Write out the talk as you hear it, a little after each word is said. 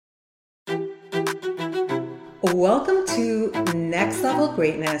Welcome to Next Level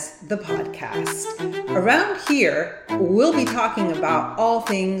Greatness, the podcast. Around here, we'll be talking about all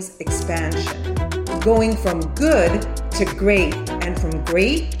things expansion, going from good to great and from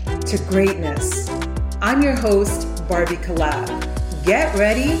great to greatness. I'm your host, Barbie Collab. Get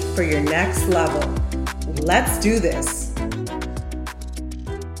ready for your next level. Let's do this.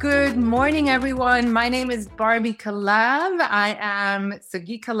 Good morning, everyone. My name is Barbie Collab. I am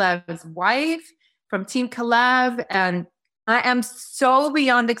Sagi Collab's wife from Team Collab, and I am so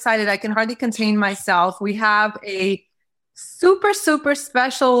beyond excited. I can hardly contain myself. We have a super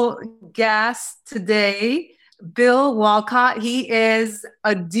special guest today, Bill Wolcott. He is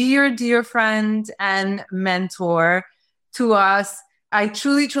a dear friend and mentor to us. I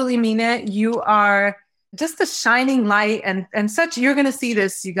truly mean it. You are just a shining light and such. You're going to see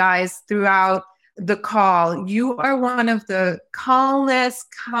this, you guys, throughout the call. You are one of the calmest,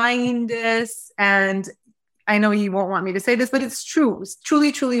 kindest, and I know you won't want me to say this, but it's true. It's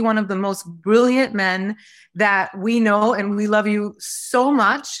truly one of the most brilliant men that we know, and we love you so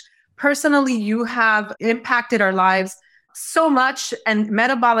much. Personally, you have impacted our lives so much, and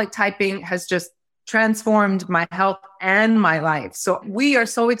metabolic typing has just transformed my health and my life. So we are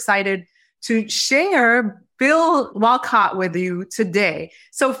so excited to share Bill Wolcott with you today.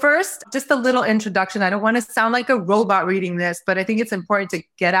 So first, just a little introduction. I don't want to sound like a robot reading this, but I think it's important to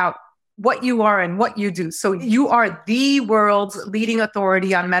get out what you are and what you do. So you are the world's leading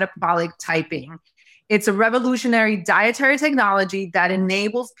authority on metabolic typing. It's a revolutionary dietary technology that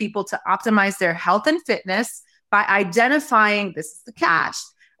enables people to optimize their health and fitness by identifying, this is the catch,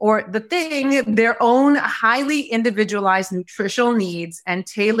 or the thing, their own highly individualized nutritional needs and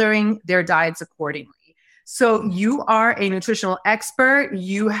tailoring their diets accordingly. So you are a nutritional expert.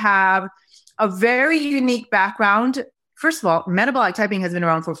 You have a very unique background. First of all, metabolic typing has been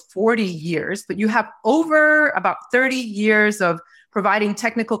around for 40 years, but you have over about 30 years of providing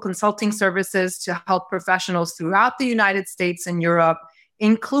technical consulting services to health professionals throughout the United States and Europe,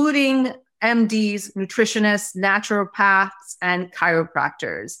 including MDs, nutritionists, naturopaths, and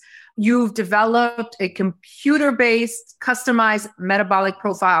chiropractors. You've developed a computer-based, customized metabolic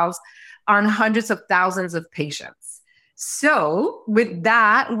profiles on hundreds of thousands of patients. So with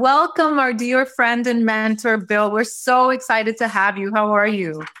that, welcome our dear friend and mentor, Bill. We're so excited to have you. How are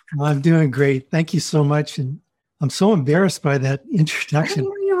you? Well, I'm doing great. Thank you so much. And I'm so embarrassed by that introduction.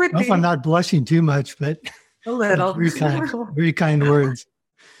 I hope I'm not blushing too much, but a little. Very kind words.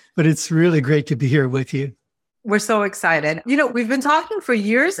 But it's really great to be here with you. We're so excited. You know, we've been talking for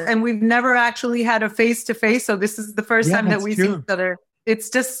years and we've never actually had a face-to-face. So this is the first time that we see each other.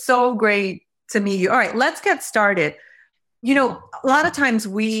 It's just so great to meet you. All right, let's get started. You know, a lot of times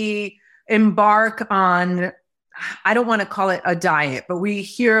we embark on, I don't want to call it a diet, but we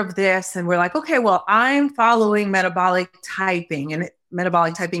hear of this and we're like, okay, well, I'm following metabolic typing, and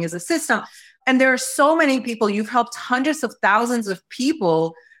metabolic typing is a system. And there are so many people, you've helped hundreds of thousands of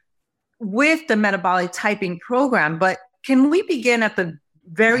people with the metabolic typing program. But can we begin at the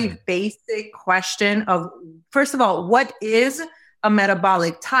very basic question of, first of all, what is a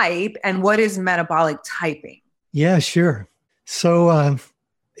metabolic type and what is metabolic typing? Yeah, sure. So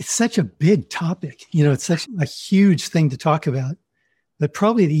it's such a big topic. You know, it's such a huge thing to talk about. But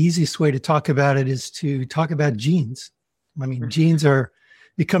probably the easiest way to talk about it is to talk about genes. I mean, genes are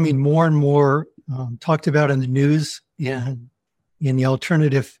becoming more and more talked about in the news and in the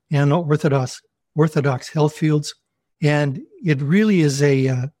alternative and orthodox health fields. And it really is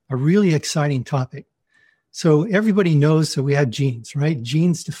a really exciting topic. So everybody knows that we have genes, right?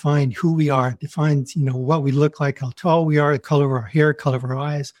 Genes define who we are, defines, what we look like, how tall we are, the color of our hair, color of our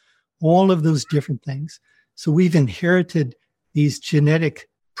eyes, all of those different things. So we've inherited these genetic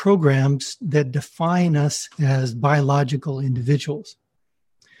programs that define us as biological individuals.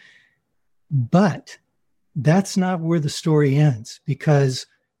 But that's not where the story ends, because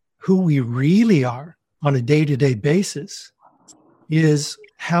who we really are on a day-to-day basis is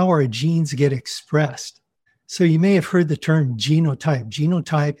how our genes get expressed. So you may have heard the term genotype.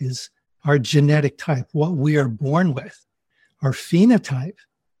 Genotype is our genetic type, what we are born with. Our phenotype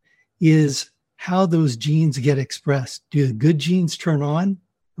is how those genes get expressed. Do the good genes turn on,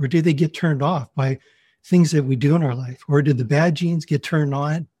 or do they get turned off by things that we do in our life? Or do the bad genes get turned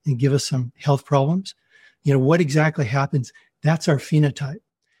on and give us some health problems? What exactly happens? That's our phenotype.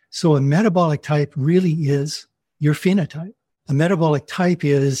 So a metabolic type really is your phenotype. A metabolic type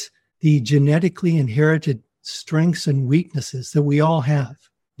is the genetically inherited strengths and weaknesses that we all have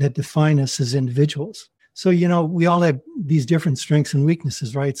that define us as individuals. So, we all have these different strengths and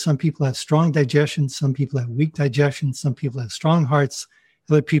weaknesses, right? Some people have strong digestion. Some people have weak digestion. Some people have strong hearts.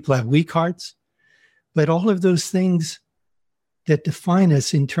 Other people have weak hearts. But all of those things that define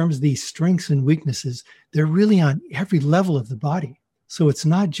us in terms of these strengths and weaknesses, they're really on every level of the body. So it's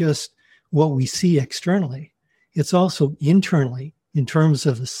not just what we see externally. It's also internally in terms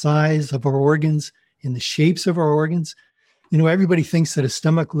of the size of our organs and the shapes of our organs. You know, everybody thinks that a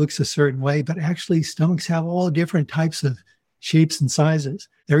stomach looks a certain way, but actually stomachs have all different types of shapes and sizes.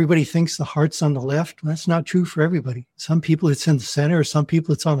 Everybody thinks the heart's on the left. That's not true for everybody. Some people it's in the center, some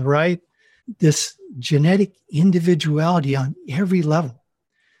people it's on the right. This genetic individuality on every level.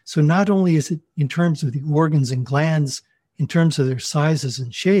 So not only is it in terms of the organs and glands, in terms of their sizes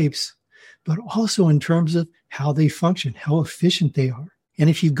and shapes, but also in terms of how they function, how efficient they are. And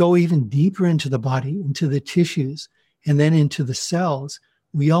if you go even deeper into the body, into the tissues, and then into the cells,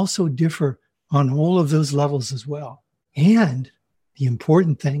 we also differ on all of those levels as well. And the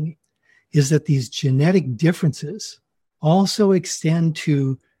important thing is that these genetic differences also extend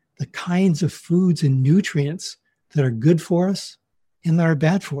to the kinds of foods and nutrients that are good for us and that are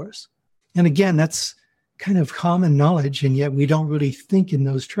bad for us. And again, that's kind of common knowledge, and yet we don't really think in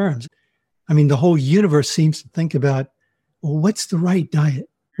those terms. I mean, the whole universe seems to think about, well, what's the right diet?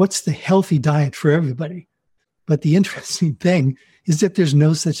 What's the healthy diet for everybody? But the interesting thing is that there's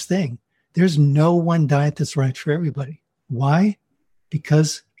no such thing. There's no one diet that's right for everybody. Why?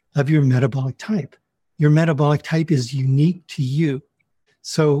 Because of your metabolic type. Your metabolic type is unique to you.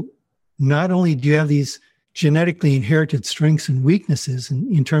 So not only do you have these genetically inherited strengths and weaknesses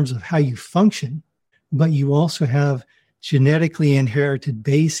in terms of how you function, but you also have genetically inherited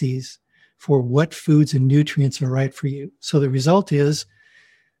bases for what foods and nutrients are right for you. So the result is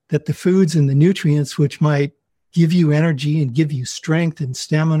that the foods and the nutrients which might give you energy and give you strength and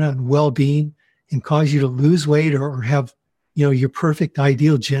stamina and well-being and cause you to lose weight or have, you know, your perfect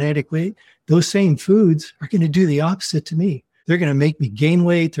ideal genetic weight, those same foods are going to do the opposite to me. They're going to make me gain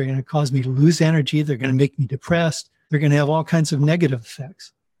weight. They're going to cause me to lose energy. They're going to make me depressed. They're going to have all kinds of negative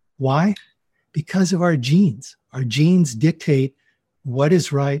effects. Why? Because of our genes. Our genes dictate what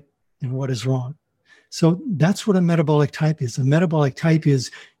is right and what is wrong. So that's what a metabolic type is. A metabolic type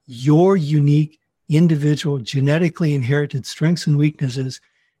is your unique, individual, genetically inherited strengths and weaknesses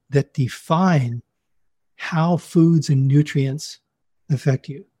that define how foods and nutrients affect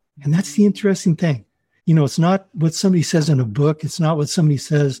you. And that's the interesting thing. You know, it's not what somebody says in a book. It's not what somebody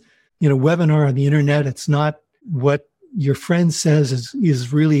says in a webinar on the internet. It's not what your friend says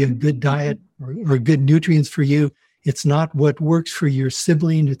is really a good diet or good nutrients for you. It's not what works for your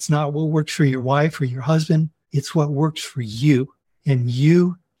sibling. It's not what works for your wife or your husband. It's what works for you. And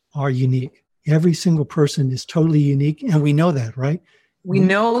you are unique. Every single person is totally unique. And we know that, right? We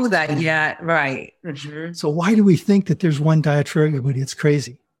know that, yeah, right. Mm-hmm. So why do we think that there's one diet for everybody? It's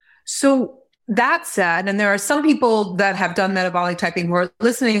crazy. So that said, and there are some people that have done metabolic typing who are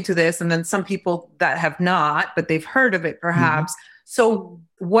listening to this, and then some people that have not, but they've heard of it perhaps. Mm-hmm. So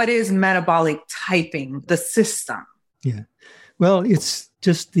what is metabolic typing, the system? Yeah. Well, it's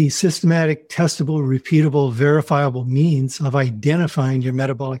just the systematic, testable, repeatable, verifiable means of identifying your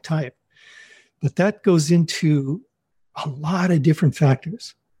metabolic type. But that goes into a lot of different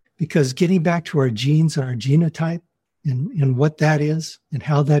factors, because getting back to our genes and our genotype and what that is and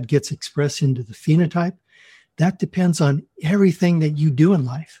how that gets expressed into the phenotype, that depends on everything that you do in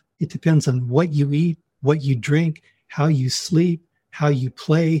life. It depends on what you eat, what you drink, how you sleep, how you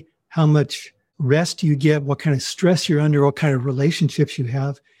play, how much rest you get, what kind of stress you're under, what kind of relationships you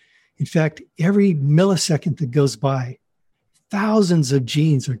have. In fact, every millisecond that goes by, thousands of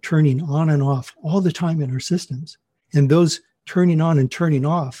genes are turning on and off all the time in our systems. And those turning on and turning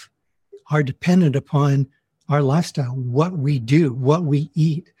off are dependent upon our lifestyle, what we do, what we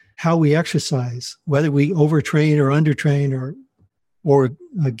eat, how we exercise, whether we overtrain or undertrain or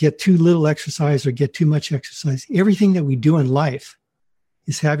get too little exercise or get too much exercise. Everything that we do in life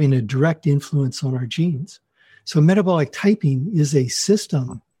is having a direct influence on our genes. So metabolic typing is a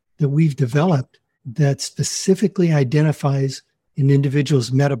system that we've developed that specifically identifies an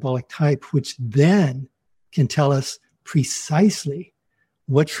individual's metabolic type, which then can tell us precisely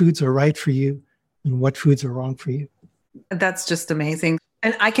what foods are right for you and what foods are wrong for you. That's just amazing.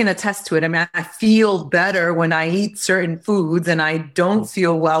 And I can attest to it. I mean, I feel better when I eat certain foods and I don't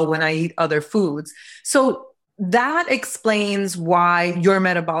feel well when I eat other foods. So that explains why your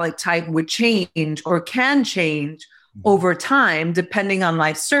metabolic type would change or can change over time, depending on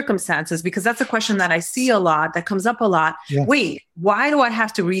life circumstances, because that's a question that I see a lot, that comes up a lot. Yeah. Wait, why do I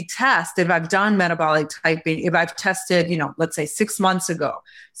have to retest if I've done metabolic typing, if I've tested, let's say 6 months ago?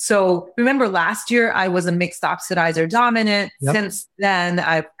 So remember last year, I was a mixed oxidizer dominant. Yep. Since then,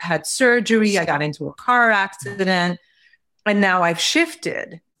 I've had surgery. I got into a car accident and now I've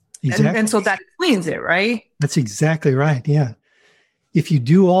shifted. Exactly. And so that explains it, right? That's exactly right. Yeah. If you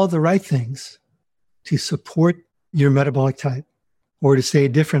do all the right things to support your metabolic type, or to say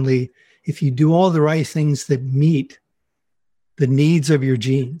it differently, if you do all the right things that meet the needs of your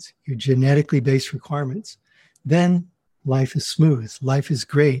genes, your genetically based requirements, then life is smooth. Life is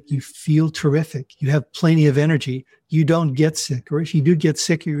great. You feel terrific. You have plenty of energy. You don't get sick, or if you do get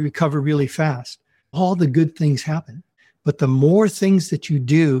sick, you recover really fast. All the good things happen. But the more things that you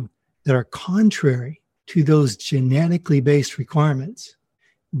do that are contrary to those genetically based requirements,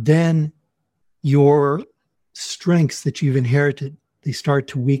 then your strengths that you've inherited, they start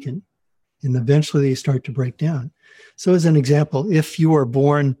to weaken, and eventually they start to break down. So as an example, if you are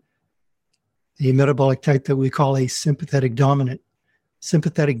born a metabolic type that we call a sympathetic dominant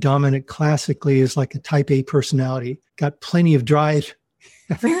classically is like a type A personality, got plenty of drive.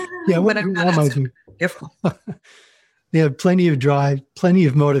 Yeah, what am I doing? They have plenty of drive, plenty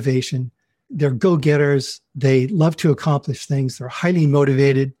of motivation. They're go-getters. They love to accomplish things. They're highly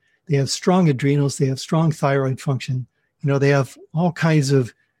motivated. They have strong adrenals. They have strong thyroid function. They have all kinds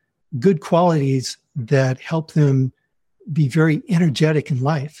of good qualities that help them be very energetic in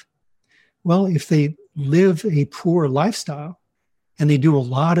life. Well, if they live a poor lifestyle and they do a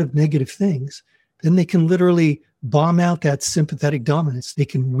lot of negative things, then they can literally bomb out that sympathetic dominance. They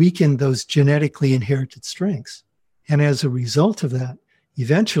can weaken those genetically inherited strengths. And as a result of that,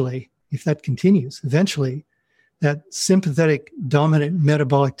 eventually, if that continues, eventually that sympathetic dominant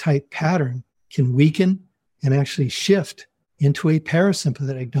metabolic type pattern can weaken and actually shift into a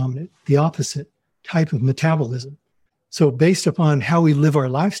parasympathetic dominant, the opposite type of metabolism. So based upon how we live our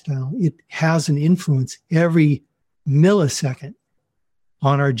lifestyle, it has an influence every millisecond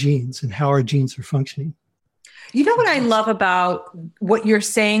on our genes and how our genes are functioning. You know what I love about what you're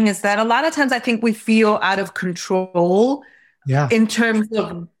saying is that a lot of times I think we feel out of control in terms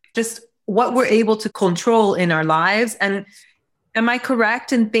of just what we're able to control in our lives. And am I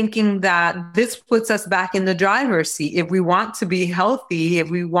correct in thinking that this puts us back in the driver's seat? If we want to be healthy, if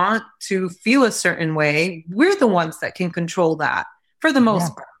we want to feel a certain way, we're the ones that can control that for the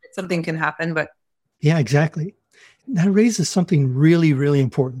most part. Something can happen, but. Yeah, exactly. That raises something really, really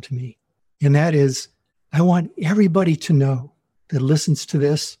important to me. And that is, I want everybody to know that listens to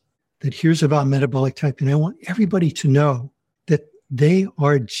this, that hears about metabolic typing. I want everybody to know that they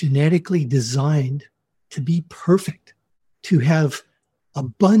are genetically designed to be perfect, to have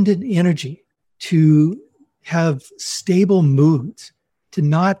abundant energy, to have stable moods, to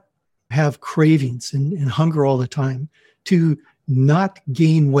not have cravings and hunger all the time, to not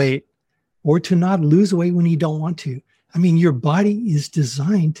gain weight, or to not lose weight when you don't want to. I mean, your body is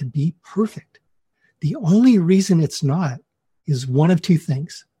designed to be perfect. The only reason it's not is one of two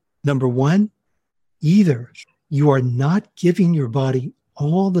things. Number one, either you are not giving your body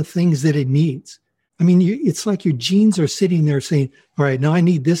all the things that it needs. I mean, it's like your genes are sitting there saying, all right, now I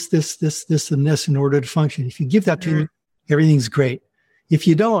need this, and this in order to function. If you give that to me, everything's great. If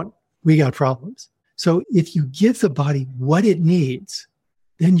you don't, we got problems. So if you give the body what it needs,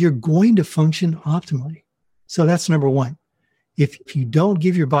 then you're going to function optimally. So that's number one. If you don't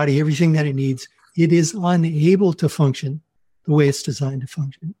give your body everything that it needs, it is unable to function the way it's designed to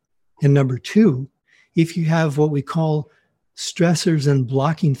function. And number two, if you have what we call stressors and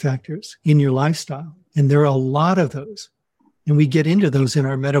blocking factors in your lifestyle, and there are a lot of those, and we get into those in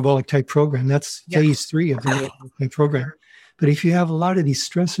our metabolic type program. That's phase 3 of the metabolic type program. But if you have a lot of these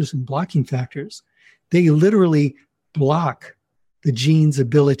stressors and blocking factors, they literally block the gene's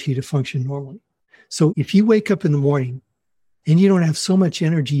ability to function normally. So if you wake up in the morning and you don't have so much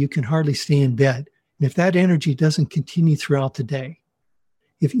energy, you can hardly stay in bed. And if that energy doesn't continue throughout the day,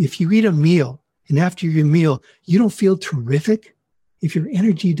 if you eat a meal and after your meal, you don't feel terrific, if your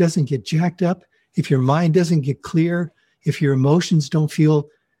energy doesn't get jacked up, if your mind doesn't get clear, if your emotions don't feel,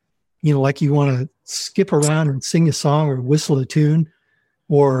 like you want to skip around and sing a song or whistle a tune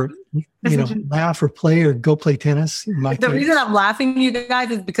or, laugh or play or go play tennis. The reason I'm laughing, you guys,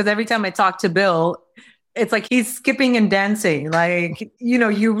 is because every time I talk to Bill, it's like he's skipping and dancing. Like,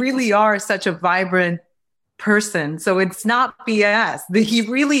 you really are such a vibrant person. So it's not BS. He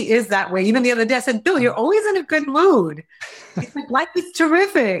really is that way. Even the other day I said, Bill, you're always in a good mood. It's like life is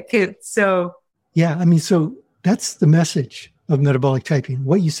terrific. So that's the message of metabolic typing.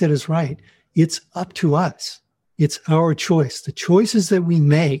 What you said is right. It's up to us. It's our choice. The choices that we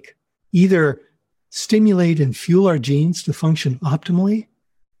make either stimulate and fuel our genes to function optimally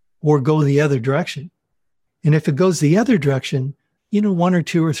or go the other direction. And if it goes the other direction, 1 or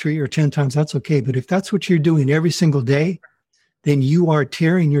 2 or 3 or 10 times, that's okay. But if that's what you're doing every single day, then you are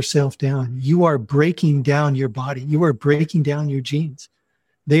tearing yourself down. You are breaking down your body. You are breaking down your genes.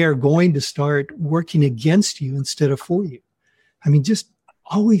 they are going to start working against you instead of for you. I mean, just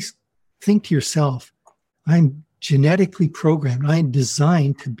always think to yourself, I'm genetically programmed. I'm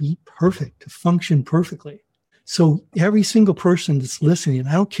designed to be perfect, to function perfectly. So every single person that's listening,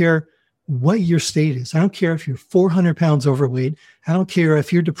 I don't care what your state is. I don't care if you're 400 pounds overweight. I don't care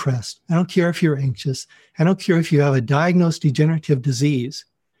if you're depressed. I don't care if you're anxious. I don't care if you have a diagnosed degenerative disease.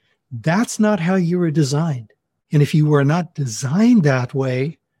 That's not how you were designed. And if you were not designed that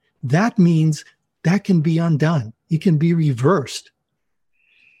way, that means that can be undone. It can be reversed.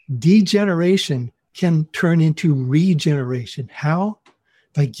 Degeneration can turn into regeneration. How?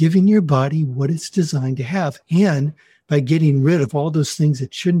 By giving your body what it's designed to have, and by getting rid of all those things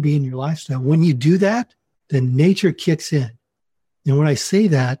that shouldn't be in your lifestyle. When you do that, then nature kicks in. And when I say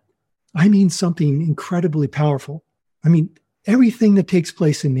that, I mean something incredibly powerful. I mean, everything that takes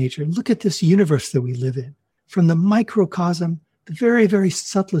place in nature. Look at this universe that we live in, from the microcosm, the very, very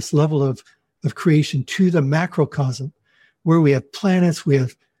subtlest level of creation, to the macrocosm, where we have planets, we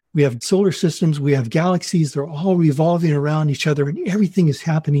have solar systems, we have galaxies. They're all revolving around each other, and everything is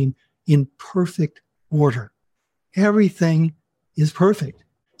happening in perfect order. Everything is perfect.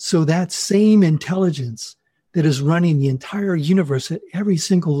 So that same intelligence that is running the entire universe at every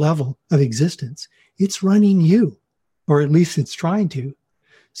single level of existence, it's running you, or at least it's trying to.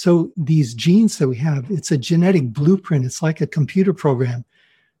 So these genes that we have, it's a genetic blueprint. It's like a computer program.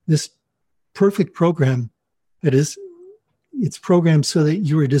 This perfect program that is, it's programmed so that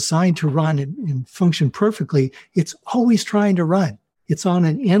you are designed to run and function perfectly. It's always trying to run. It's on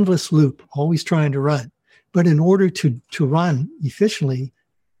an endless loop, always trying to run. But in order to run efficiently,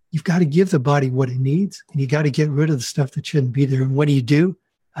 you've got to give the body what it needs, and you got to get rid of the stuff that shouldn't be there. And what do?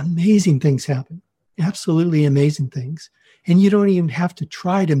 Amazing things happen. Absolutely amazing things. And you don't even have to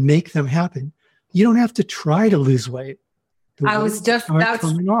try to make them happen. You don't have to try to lose weight. That's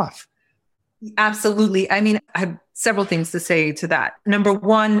coming off. Absolutely. I mean, I have several things to say to that. Number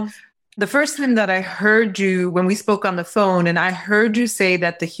one, the first time that I heard you when we spoke on the phone, and I heard you say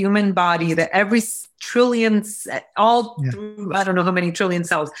that the human body, that every trillion, through, I don't know how many trillion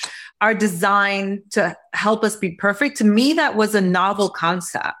cells, are designed to help us be perfect. To me, that was a novel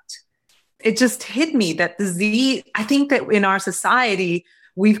concept. It just hit me that disease, I think that in our society,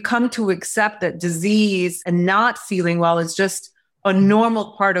 we've come to accept that disease and not feeling well is just a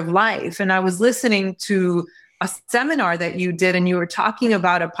normal part of life. And I was listening to a seminar that you did, and you were talking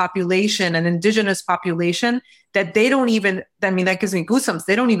about a population, an indigenous population, that they don't even, I mean, that gives me goosebumps.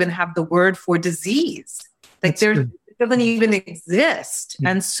 They don't even have the word for disease. Like it doesn't even exist. Mm-hmm.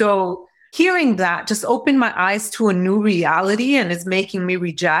 And so hearing that just opened my eyes to a new reality, and is making me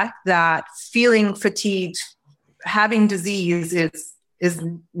reject that feeling fatigued, having disease is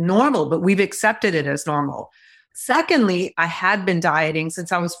normal, but we've accepted it as normal. Secondly, I had been dieting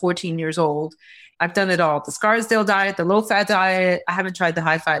since I was 14 years old. I've done it all. The Scarsdale diet, the low-fat diet. I haven't tried the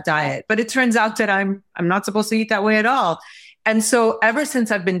high-fat diet, but it turns out that I'm not supposed to eat that way at all. And so ever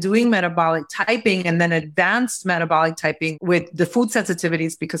since I've been doing metabolic typing, and then advanced metabolic typing with the food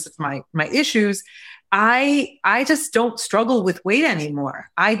sensitivities because of my issues, I just don't struggle with weight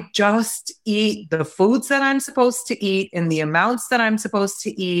anymore. I just eat the foods that I'm supposed to eat in the amounts that I'm supposed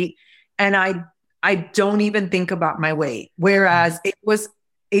to eat. And I don't even think about my weight. Whereas it was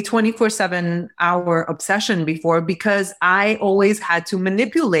a 24/7 hour obsession before, because I always had to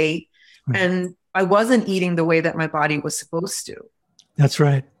manipulate, and I wasn't eating the way that my body was supposed to. That's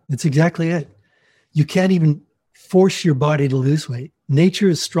right. That's exactly it. You can't even force your body to lose weight. Nature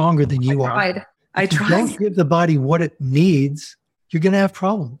is stronger than you are. I tried. If you don't give the body what it needs, you're going to have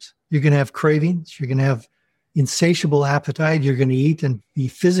problems. You're going to have cravings. You're going to have insatiable appetite. You're going to eat and be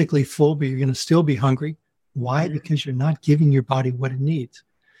physically full, but you're going to still be hungry. Why? Because you're not giving your body what it needs.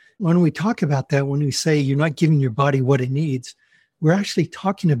 When we talk about that, when we say you're not giving your body what it needs, we're actually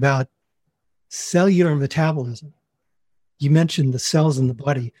talking about cellular metabolism. You mentioned the cells in the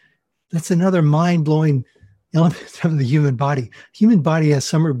body. That's another mind-blowing element of the human body. The human body has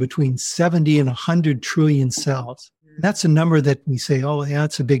somewhere between 70 and 100 trillion cells. That's a number that we say, oh, yeah,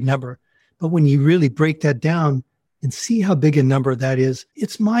 that's a big number. But when you really break that down and see how big a number that is,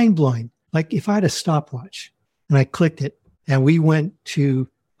 it's mind-blowing. Like if I had a stopwatch and I clicked it and we went to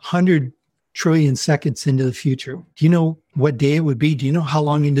 100 trillion seconds into the future, do you know what day it would be? Do you know how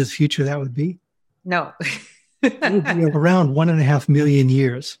long into the future that would be? No. It would be around 1.5 million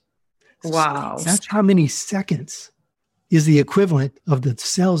years. Wow. So that's how many seconds is the equivalent of the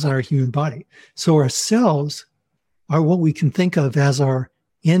cells in our human body. So our cells are what we can think of as our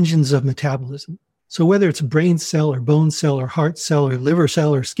engines of metabolism. So whether it's a brain cell or bone cell or heart cell or liver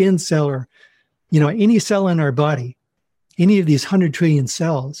cell or skin cell or, any cell in our body, any of these 100 trillion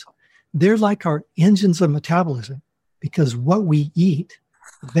cells, they're like our engines of metabolism, because what we eat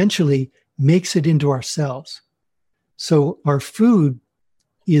eventually makes it into our cells. So our food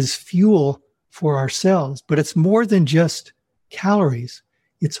is fuel for our cells, but it's more than just calories.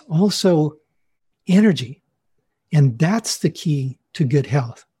 It's also energy. And that's the key to good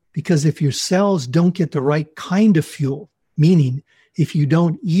health. Because if your cells don't get the right kind of fuel, meaning if you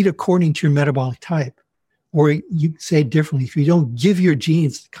don't eat according to your metabolic type, or you say it differently, if you don't give your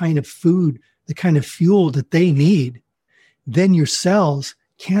genes the kind of food, the kind of fuel that they need, then your cells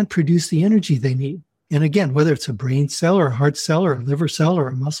can't produce the energy they need. And again, whether it's a brain cell or a heart cell or a liver cell or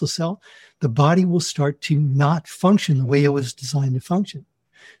a muscle cell, the body will start to not function the way it was designed to function.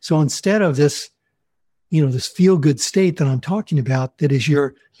 So instead of this, this feel-good state that I'm talking about, that is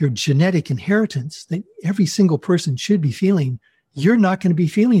your genetic inheritance that every single person should be feeling, you're not going to be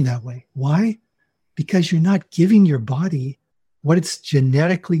feeling that way. Why? Because you're not giving your body what it's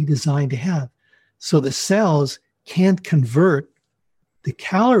genetically designed to have. So the cells can't convert the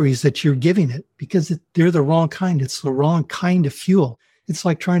calories that you're giving it because they're the wrong kind. It's the wrong kind of fuel. It's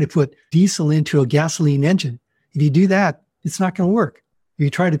like trying to put diesel into a gasoline engine. If you do that, it's not going to work. If you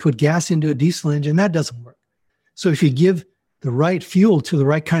try to put gas into a diesel engine, that doesn't work. So if you give the right fuel to the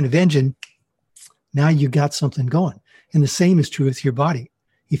right kind of engine, now you got something going. And the same is true with your body.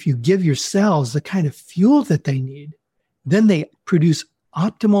 If you give your cells the kind of fuel that they need, then they produce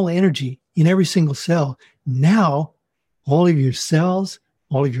optimal energy in every single cell. Now, all of your cells,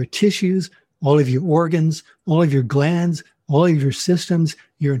 all of your tissues, all of your organs, all of your glands, all of your systems,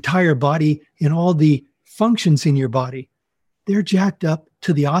 your entire body, and all the functions in your body, they're jacked up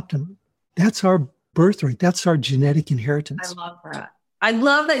to the optimum. That's our birthright. That's our genetic inheritance. I love that. I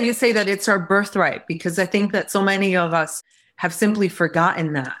love that you say that it's our birthright, because I think that so many of us have simply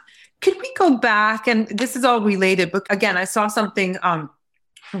forgotten that. Could we go back? And this is all related, but again, I saw something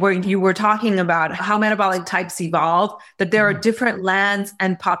where you were talking about how metabolic types evolve, that there are different lands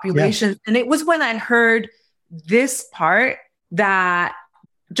and populations. Yeah. And it was when I heard this part that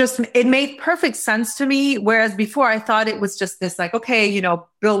it made perfect sense to me. Whereas before I thought it was just this like, okay,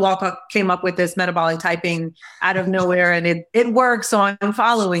 Bill Wolcott came up with this metabolic typing out of nowhere and it works. So I'm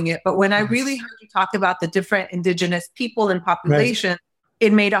following it. But when I really heard you talk about the different indigenous people and population,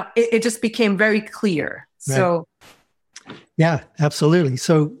 it just became very clear. Right. So. Yeah, absolutely.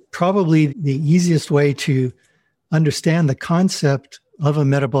 So probably the easiest way to understand the concept of a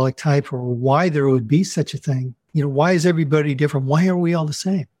metabolic type, or why there would be such a thing, why is everybody different? Why are we all the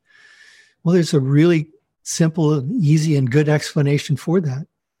same? Well, there's a really simple, and easy, and good explanation for that.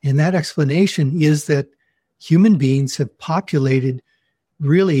 And that explanation is that human beings have populated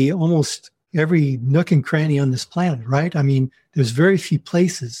really almost every nook and cranny on this planet, right? I mean, there's very few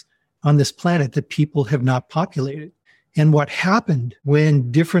places on this planet that people have not populated. And what happened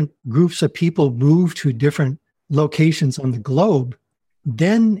when different groups of people moved to different locations on the globe,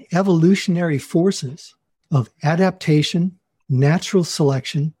 then evolutionary forces of adaptation, natural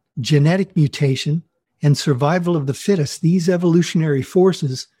selection, genetic mutation, and survival of the fittest, these evolutionary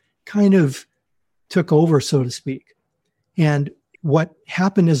forces kind of took over, so to speak. And what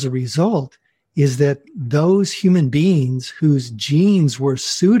happened as a result is that those human beings whose genes were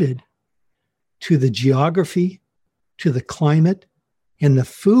suited to the geography, to the climate, and the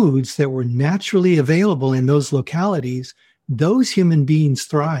foods that were naturally available in those localities, those human beings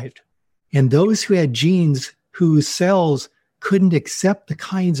thrived. And those who had genes whose cells couldn't accept the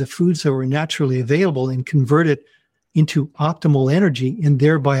kinds of foods that were naturally available and convert it into optimal energy and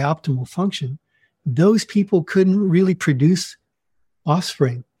thereby optimal function, those people couldn't really produce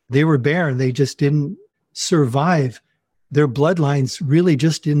offspring. They were barren. They just didn't survive. Their bloodlines really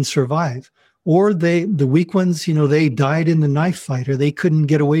just didn't survive. Or the weak ones, they died in the knife fight, or they couldn't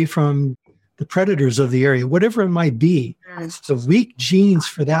get away from the predators of the area, whatever it might be. The weak genes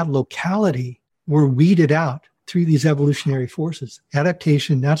for that locality were weeded out through these evolutionary forces: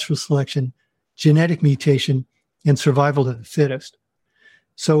 adaptation, natural selection, genetic mutation, and survival of the fittest.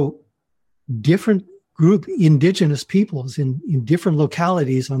 So different indigenous peoples in different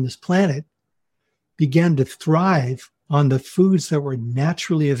localities on this planet began to thrive on the foods that were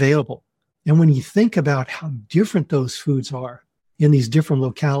naturally available. And when you think about how different those foods are in these different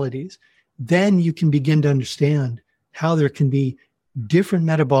localities, then you can begin to understand how there can be different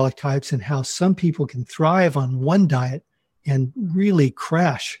metabolic types and how some people can thrive on one diet and really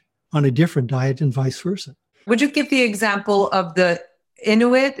crash on a different diet and vice versa. Would you give the example of the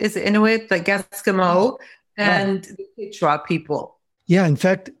Inuit, the Eskimo, and the Quechua people? Yeah, in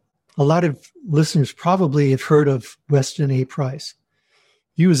fact, a lot of listeners probably have heard of Weston A. Price.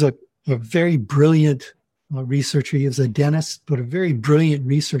 He was a very brilliant researcher. He was a dentist, but a very brilliant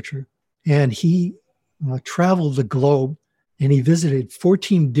researcher. And he traveled the globe, and he visited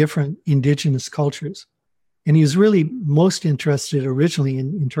 14 different indigenous cultures. And he was really most interested originally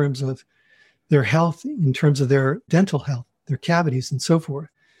in terms of their health, in terms of their dental health, their cavities and so forth.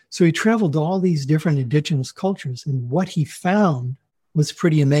 So he traveled to all these different indigenous cultures, and what he found was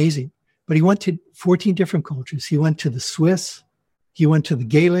pretty amazing. But he went to 14 different cultures. He went to the Swiss, he went to the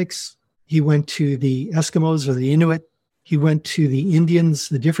Gaelics, he went to the Eskimos or the Inuit, he went to the Indians,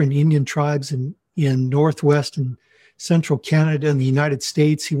 the different Indian tribes in Northwest and Central Canada and the United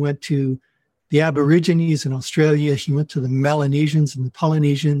States. He went to the Aborigines in Australia. He went to the Melanesians and the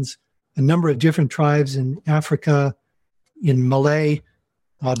Polynesians, a number of different tribes in Africa, in Malay,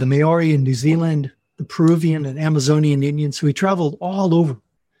 the Maori in New Zealand, the Peruvian and Amazonian Indians. So he traveled all over,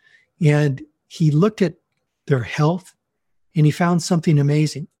 and he looked at their health, and he found something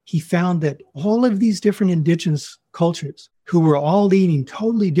amazing. He found that all of these different indigenous cultures who were all eating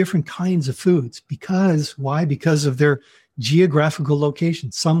totally different kinds of foods. Because, why? Because of their geographical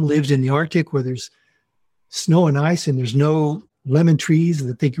location. Some lived in the Arctic where there's snow and ice and there's no lemon trees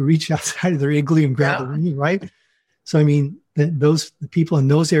that they could reach outside of their igloo and grab them, right? So, I mean, the people in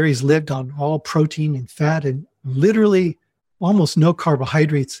those areas lived on all protein and fat and literally almost no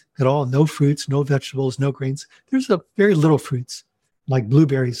carbohydrates at all, no fruits, no vegetables, no grains. There's very little fruits like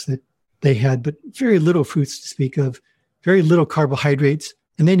blueberries that they had, but very little fruits to speak of, very little carbohydrates.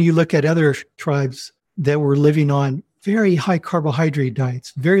 And then you look at other tribes that were living on very high carbohydrate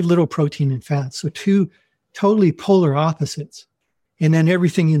diets, very little protein and fat. So two totally polar opposites, and then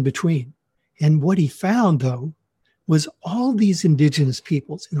everything in between. And what he found, though, was all these indigenous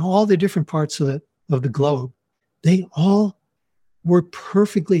peoples in all the different parts of the globe, they all were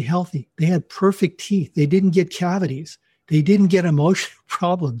perfectly healthy. They had perfect teeth. They didn't get cavities. They didn't get emotional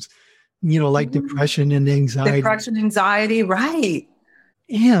problems, like depression and anxiety. Depression, anxiety, right.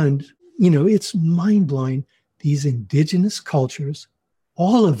 And, it's mind-blowing. These indigenous cultures,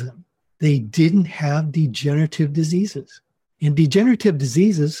 all of them, they didn't have degenerative diseases. And degenerative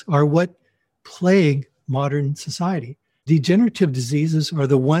diseases are what plague modern society. Degenerative diseases are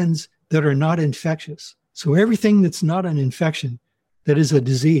the ones that are not infectious. So everything that's not an infection, that is a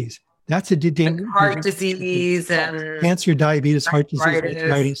disease, that's a like heart disease and cancer, diabetes, heart disease,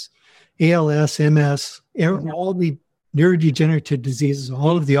 arthritis, ALS, MS, all the neurodegenerative diseases,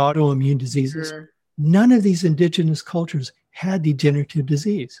 all of the autoimmune diseases. None of these indigenous cultures had degenerative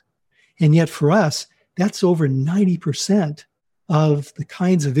disease. And yet for us, that's over 90% of the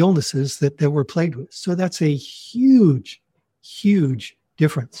kinds of illnesses that we're plagued with. So that's a huge, huge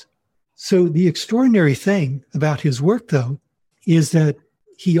difference. So the extraordinary thing about his work, though, is that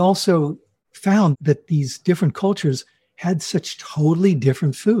he also found that these different cultures had such totally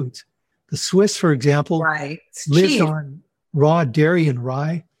different foods. The Swiss, for example, lived on raw dairy and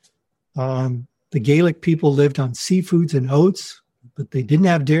rye. The Gaelic people lived on seafoods and oats, but they didn't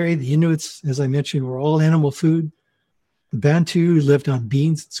have dairy. The Inuits, as I mentioned, were all animal food. The Bantu lived on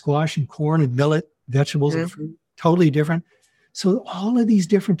beans, and squash, and corn, and millet, vegetables, and fruit, totally different. So all of these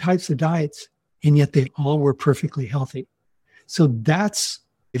different types of diets, and yet they all were perfectly healthy. So that's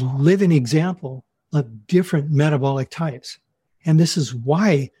a living example of different metabolic types. And this is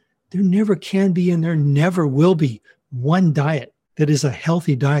why there never can be and there never will be one diet that is a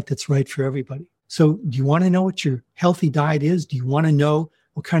healthy diet that's right for everybody. So do you want to know what your healthy diet is? Do you want to know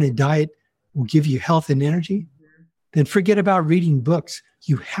what kind of diet will give you health and energy? Then forget about reading books.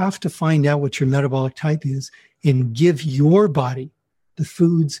 You have to find out what your metabolic type is and give your body the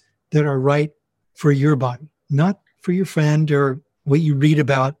foods that are right for your body, not for your friend or what you read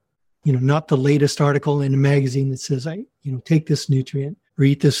about, not the latest article in a magazine that says, take this nutrient or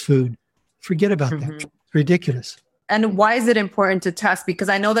eat this food. Forget about that. It's ridiculous. And why is it important to test? Because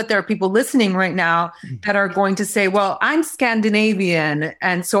I know that there are people listening right now that are going to say, well, I'm Scandinavian,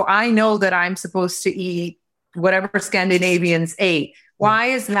 and so I know that I'm supposed to eat whatever Scandinavians ate. Why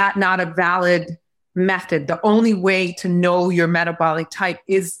is that not a valid method? The only way to know your metabolic type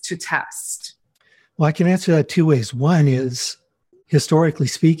is to test. Well, I can answer that two ways. One is, historically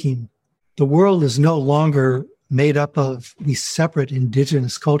speaking, the world is no longer made up of these separate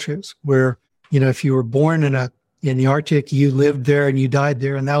indigenous cultures where, if you were born in the Arctic, you lived there and you died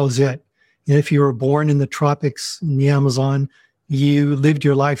there and that was it. And if you were born in the tropics, in the Amazon, you lived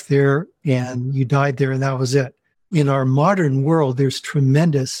your life there and you died there and that was it. In our modern world, there's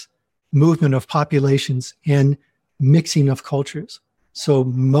tremendous movement of populations and mixing of cultures. So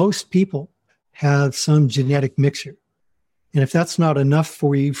most people have some genetic mixture. And if that's not enough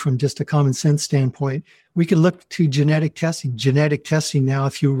for you from just a common sense standpoint, we can look to genetic testing. Genetic testing now,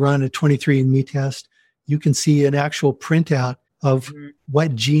 if you run a 23andMe test, you can see an actual printout of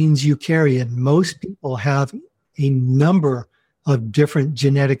what genes you carry. And most people have a number of different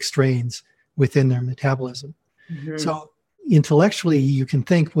genetic strains within their metabolism. So intellectually, you can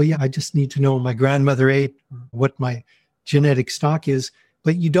think, well, yeah, I just need to know what my grandmother ate, what my genetic stock is,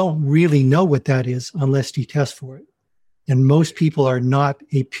 but you don't really know what that is unless you test for it. And most people are not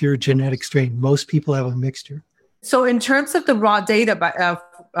a pure genetic strain. Most people have a mixture. So in terms of the raw data,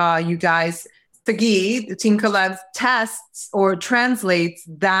 you guys, Sagi, the Team Kalev tests or translates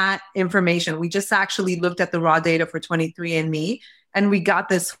that information. We just actually looked at the raw data for 23andMe, and we got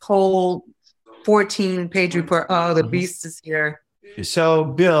this whole 14-page report. Oh, the beast is here. So,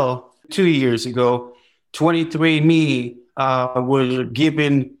 Bill, 2 years ago, 23andMe was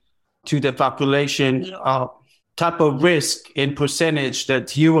given to the population type of risk in percentage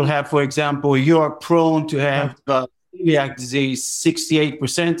that you will have. For example, you are prone to have celiac disease,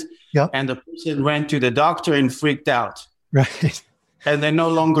 68%. Yep. And the person went to the doctor and freaked out. Right. And they're no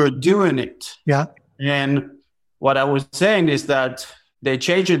longer doing it. Yeah. And what I was saying is that they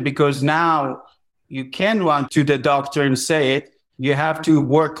changed it because now you can run to the doctor and say it. You have to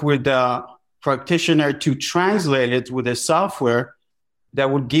work with the practitioner to translate it with a software that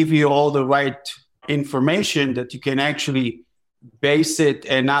would give you all the right information that you can actually base it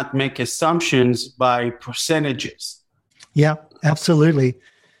and not make assumptions by percentages. Yeah, absolutely.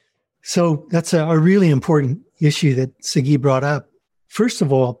 So that's a really important issue that Sagi brought up. First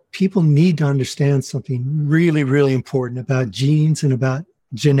of all, people need to understand something really, really important about genes and about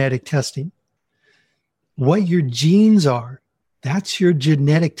genetic testing. What your genes are, that's your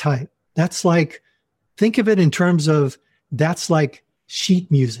genetic type. That's like, think of it in terms of, that's like sheet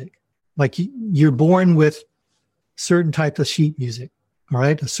music. Like you're born with certain type of sheet music, all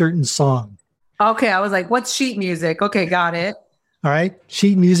right? A certain song. Okay, I was like, what's sheet music? Okay, got it. All right.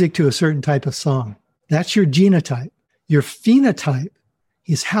 Sheet music to a certain type of song. That's your genotype. Your phenotype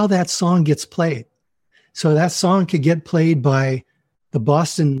is how that song gets played. So that song could get played by the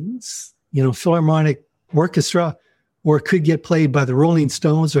Boston, Philharmonic Orchestra, or it could get played by the Rolling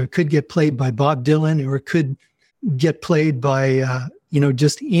Stones, or it could get played by Bob Dylan, or it could get played by,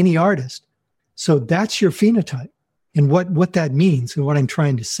 just any artist. So that's your phenotype. And what that means, and what I'm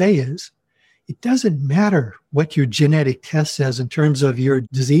trying to say is, it doesn't matter what your genetic test says in terms of your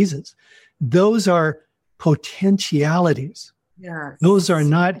diseases. Those are potentialities. Yes. Those are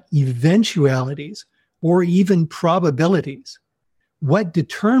not eventualities or even probabilities. What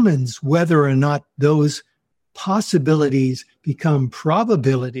determines whether or not those possibilities become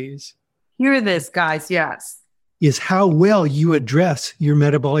probabilities? Hear this, guys. Yes. Is how well you address your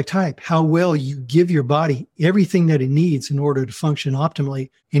metabolic type, how well you give your body everything that it needs in order to function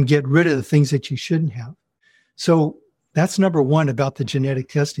optimally and get rid of the things that you shouldn't have. So that's number one about the genetic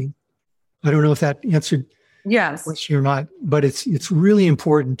testing. I don't know if that answered yes the question or not, but it's really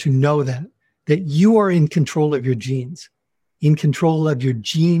important to know that you are in control of your genes, in control of your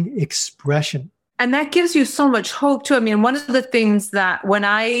gene expression. And that gives you so much hope too. I mean, one of the things that when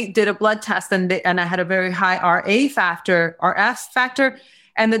I did a blood test and I had a very high RF factor,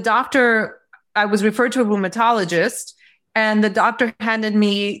 and the doctor, I was referred to a rheumatologist, and the doctor handed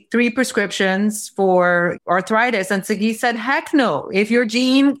me 3 prescriptions for arthritis. And Sagi said, heck no, if your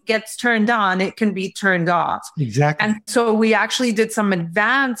gene gets turned on, it can be turned off. Exactly. And so we actually did some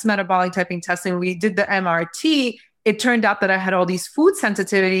advanced metabolic typing testing. We did the MRT. It turned out that I had all these food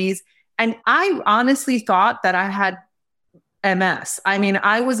sensitivities. And I honestly thought that I had MS. I mean,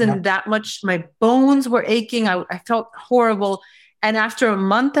 I was in that much, my bones were aching. I felt horrible. And after a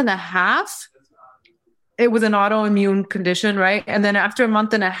month and a half, it was an autoimmune condition, right? And then after a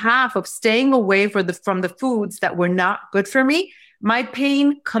month and a half of staying away from the foods that were not good for me, my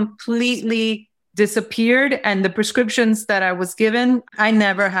pain completely disappeared. And the prescriptions that I was given, I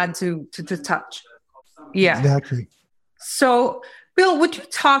never had to touch. Yeah. Exactly. So Bill, would you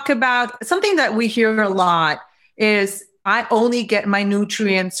talk about something that we hear a lot is I only get my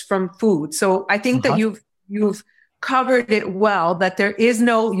nutrients from food. So I think that you've covered it well, that there is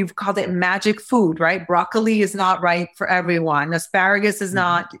no, you've called it magic food, right? Broccoli is not right for everyone. Asparagus is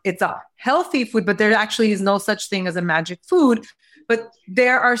not, it's a healthy food, but there actually is no such thing as a magic food. But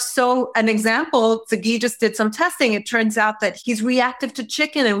there are an example, Sagi just did some testing. It turns out that he's reactive to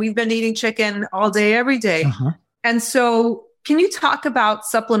chicken, and we've been eating chicken all day, every day. And so can you talk about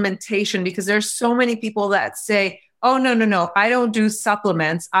supplementation? Because there's so many people that say, oh, no, I don't do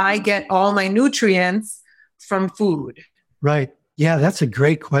supplements. I get all my nutrients from food. Right. Yeah, that's a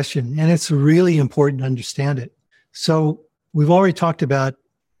great question. And it's really important to understand it. So we've already talked about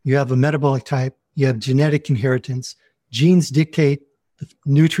you have a metabolic type, you have genetic inheritance, genes dictate the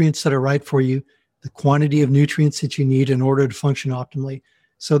nutrients that are right for you. the quantity of nutrients that you need in order to function optimally.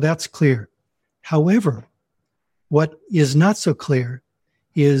 So that's clear. However, what is not so clear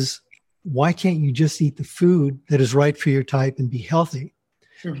is why can't you just eat the food that is right for your type and be healthy?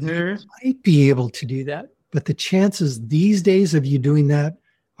 Mm-hmm. You might be able to do that, but the chances these days of you doing that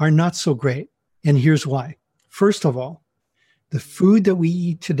are not so great. And here's why. First of all, the food that we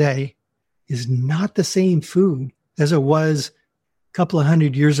eat today is not the same food as it was a couple of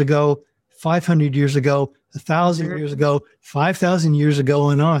 100 years ago, 500 years ago, 1,000 years ago, 5,000 years ago,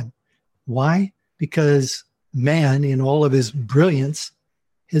 and on. Why? Because man, in all of his brilliance,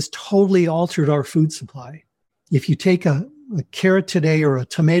 has totally altered our food supply. If you take a carrot today or a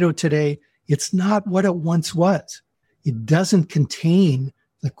tomato today, it's not what it once was. It doesn't contain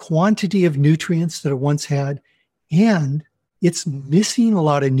the quantity of nutrients that it once had, and it's missing a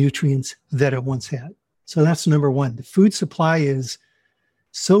lot of nutrients that it once had. So that's number one. The food supply is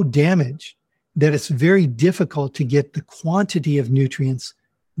so damaged that it's very difficult to get the quantity of nutrients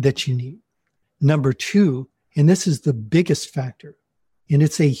that you need. Number two, and this is the biggest factor, and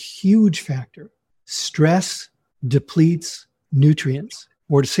it's a huge factor, stress depletes nutrients.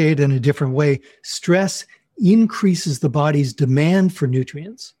 Or to say it in a different way, stress increases the body's demand for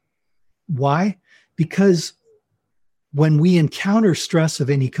nutrients. Why? Because when we encounter stress of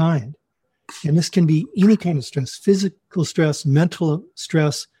any kind, and this can be any kind of stress, physical stress, mental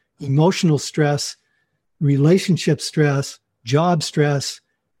stress, emotional stress, relationship stress, job stress,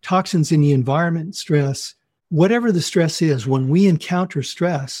 toxins in the environment stress, whatever the stress is, when we encounter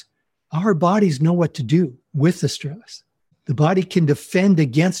stress, our bodies know what to do with the stress. The body can defend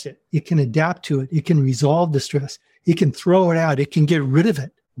against it. It can adapt to it. It can resolve the stress. It can throw it out. It can get rid of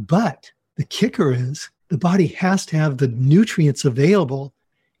it. But the kicker is the body has to have the nutrients available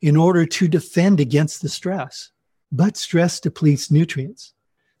in order to defend against the stress. But stress depletes nutrients.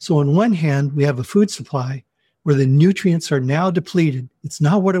 So on one hand, we have a food supply where the nutrients are now depleted. It's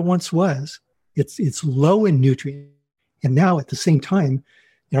not what it once was. It's low in nutrients. And now at the same time,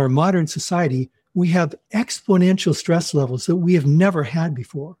 in our modern society, we have exponential stress levels that we have never had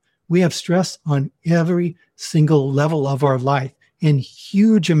before. We have stress on every single level of our life and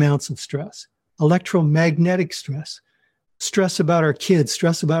huge amounts of stress, electromagnetic stress, stress about our kids,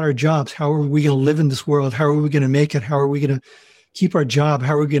 stress about our jobs. How are we going to live in this world? How are we going to make it? How are we going to keep our job?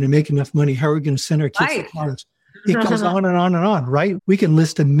 How are we going to make enough money? How are we going to send our kids to college? It goes on and on and on, right? We can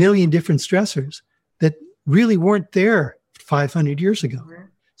list a million different stressors that really weren't there 500 years ago.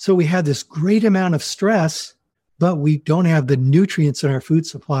 So we have this great amount of stress, but we don't have the nutrients in our food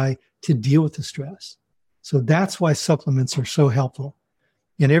supply to deal with the stress. So that's why supplements are so helpful.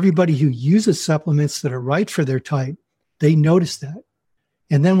 And everybody who uses supplements that are right for their type, they notice that.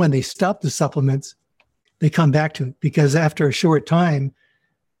 And then when they stop the supplements, they come back to it because after a short time,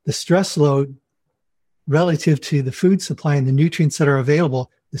 the stress load relative to the food supply and the nutrients that are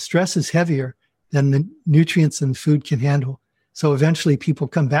available, the stress is heavier than the nutrients and food can handle. So eventually people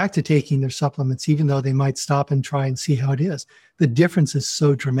come back to taking their supplements, even though they might stop and try and see how it is. The difference is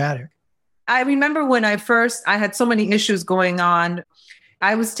so dramatic. I remember when I had so many issues going on,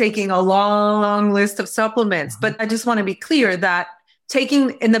 I was taking a long list of supplements, but I just want to be clear that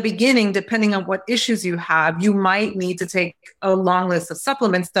taking in the beginning, depending on what issues you have, you might need to take a long list of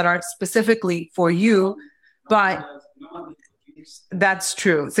supplements that are specifically for you, but that's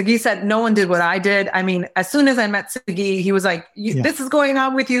true. Sagi said, no one did what I did. I mean, as soon as I met Sagi, he was like, this is going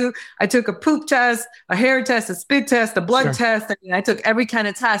on with you. I took a poop test, a hair test, a spit test, a blood test. I mean, I took every kind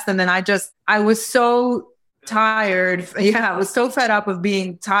of test. And then I was so tired. Yeah, I was so fed up of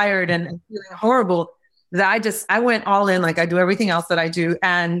being tired and feeling horrible that I went all in, like I do everything else that I do.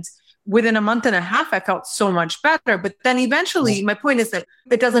 And within a month and a half, I felt so much better. But then eventually, my point is that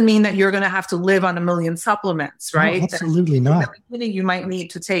it doesn't mean that you're going to have to live on a million supplements, right? No, absolutely not. In the beginning, you might need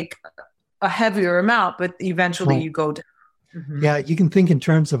to take a heavier amount, but eventually you go down. Mm-hmm. Yeah, you can think in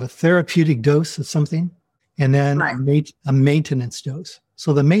terms of a therapeutic dose of something and then a maintenance dose.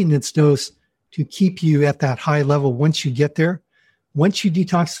 So the maintenance dose to keep you at that high level once you get there, once you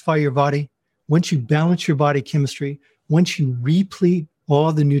detoxify your body, once you balance your body chemistry, once you replete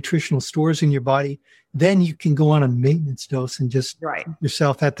all the nutritional stores in your body, then you can go on a maintenance dose and just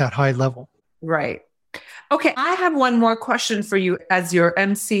yourself at that high level. Right. Okay. I have one more question for you as your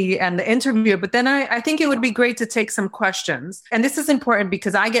MC and the interviewer, but then I think it would be great to take some questions. And this is important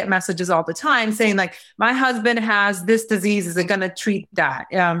because I get messages all the time saying like, my husband has this disease. Is it going to treat that?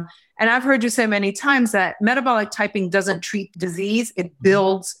 And I've heard you say many times that metabolic typing doesn't treat disease. It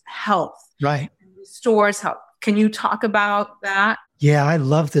builds health. Right. It restores health. Can you talk about that? Yeah, I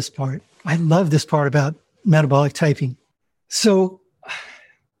love this part. I love this part about metabolic typing. So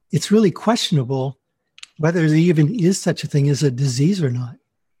it's really questionable whether there even is such a thing as a disease or not.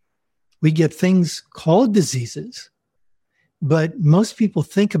 We get things called diseases, but most people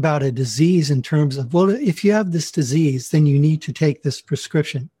think about a disease in terms of, well, if you have this disease, then you need to take this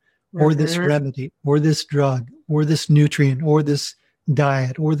prescription or this remedy or this drug or this nutrient or this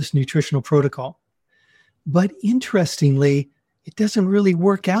diet or this nutritional protocol. But interestingly, it doesn't really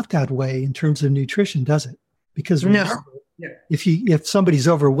work out that way in terms of nutrition, does it? Because if somebody's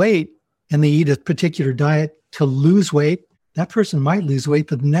overweight and they eat a particular diet to lose weight, that person might lose weight,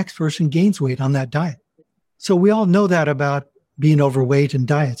 but the next person gains weight on that diet. So we all know that about being overweight and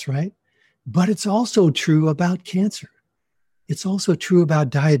diets, right? But it's also true about cancer. It's also true about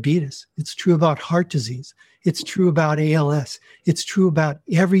diabetes. It's true about heart disease. It's true about ALS. It's true about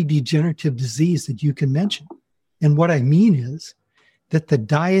every degenerative disease that you can mention. And what I mean is that the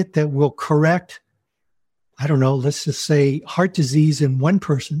diet that will correct, I don't know, let's just say heart disease in one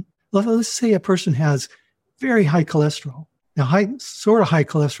person. Let's say a person has very high cholesterol. Now, sort of high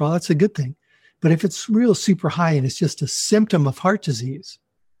cholesterol, that's a good thing. But if it's real super high and it's just a symptom of heart disease,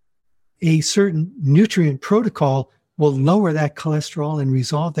 a certain nutrient protocol will lower that cholesterol and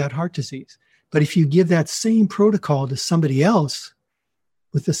resolve that heart disease. But if you give that same protocol to somebody else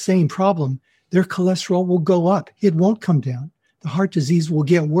with the same problem, their cholesterol will go up. It won't come down. The heart disease will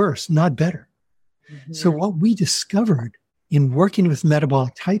get worse, not better. Mm-hmm. So what we discovered in working with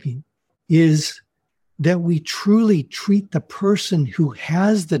metabolic typing is that we truly treat the person who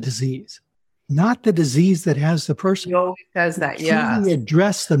has the disease, not the disease that has the person. He always says that, yeah. We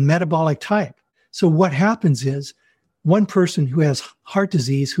address the metabolic type. So what happens is one person who has heart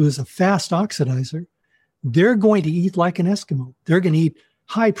disease, who is a fast oxidizer, they're going to eat like an Eskimo. They're going to eat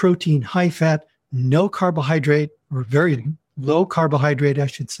high protein, high fat, no carbohydrate, or very low carbohydrate, I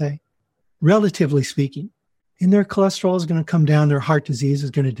should say, relatively speaking. And their cholesterol is going to come down. Their heart disease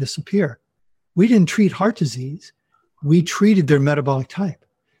is going to disappear. We didn't treat heart disease. We treated their metabolic type.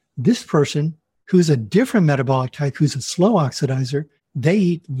 This person, who's a different metabolic type, who's a slow oxidizer, they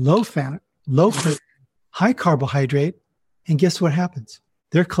eat low fat, low protein, high carbohydrate, and guess what happens?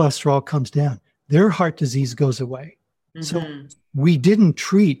 Their cholesterol comes down. Their heart disease goes away. Mm-hmm. So we didn't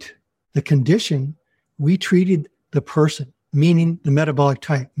treat the condition. We treated the person, meaning the metabolic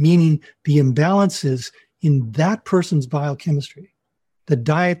type, meaning the imbalances in that person's biochemistry. The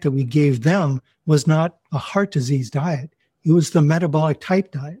diet that we gave them was not a heart disease diet. It was the metabolic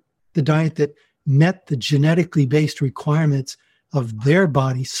type diet, the diet that met the genetically based requirements of their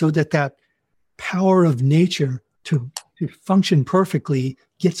body so that that power of nature to function perfectly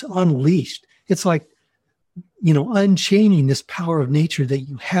gets unleashed. It's like, unchaining this power of nature that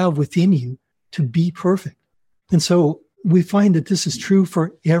you have within you to be perfect. And so we find that this is true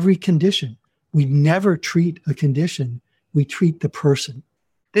for every condition. We never treat a condition. We treat the person.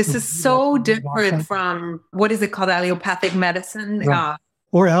 This is so different from, what is it called, allopathic medicine? Right.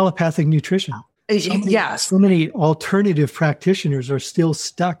 Or allopathic nutrition. Yes. So many alternative practitioners are still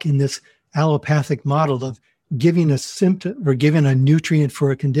stuck in this allopathic model of giving a symptom or giving a nutrient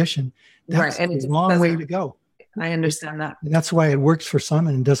for a condition. That's a long way to go. I understand that. And that's why it works for some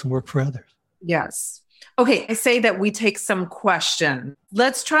and it doesn't work for others. Yes. Okay. I say that we take some questions.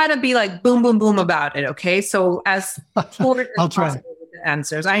 Let's try to be like boom, boom, boom about it. Okay. So as short as possible with the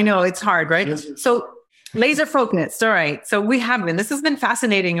answers. I know it's hard, right? Yes. So laser focused. All right. So we have been. This has been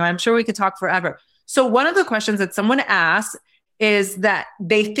fascinating. I'm sure we could talk forever. So one of the questions that someone asked is that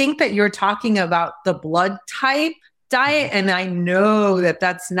they think that you're talking about the blood type diet. And I know that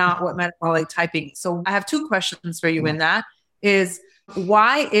that's not what metabolic typing is. So I have two questions for you in that is,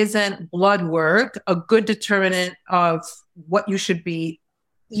 why isn't blood work a good determinant of what you should be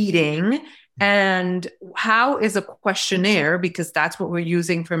eating? And how is a questionnaire, because that's what we're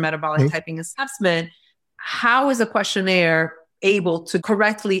using for metabolic typing assessment, how is a questionnaire able to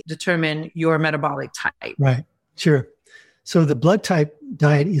correctly determine your metabolic type? Right. Sure. So the blood type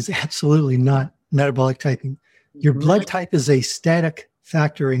diet is absolutely not metabolic typing. Your blood type is a static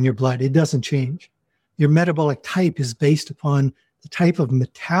factor in your blood. It doesn't change. Your metabolic type is based upon the type of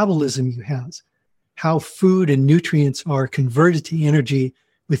metabolism you have, how food and nutrients are converted to energy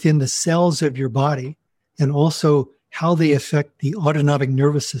within the cells of your body, and also how they affect the autonomic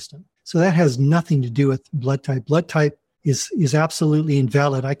nervous system. So that has nothing to do with blood type. Blood type is absolutely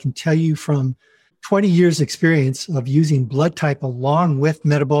invalid. I can tell you from 20 years experience of using blood type along with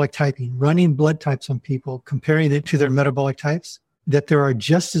metabolic typing, running blood types on people, comparing it to their metabolic types, that there are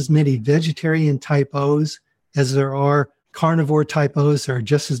just as many vegetarian type O's as there are carnivore type O's. There are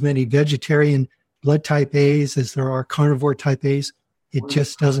just as many vegetarian blood type A's as there are carnivore type A's. It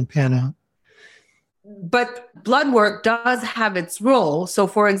just doesn't pan out. But blood work does have its role. So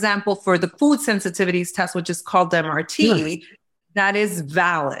for example, for the food sensitivities test, which is called MRT, that is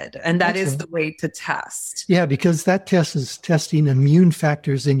valid. And that is the way to test. Yeah, because that test is testing immune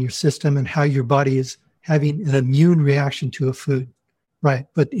factors in your system and how your body is having an immune reaction to a food. Right.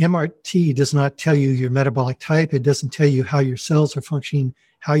 But MRT does not tell you your metabolic type. It doesn't tell you how your cells are functioning,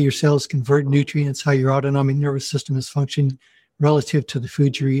 how your cells convert nutrients, how your autonomic nervous system is functioning relative to the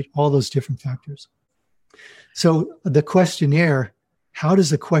food you eat, all those different factors. So the questionnaire, how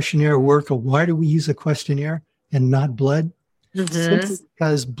does a questionnaire work, or why do we use a questionnaire and not blood? Simply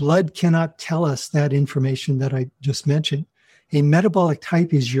because blood cannot tell us that information that I just mentioned. A metabolic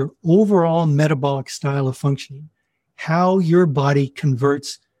type is your overall metabolic style of functioning, how your body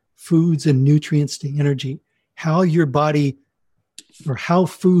converts foods and nutrients to energy, how your body or how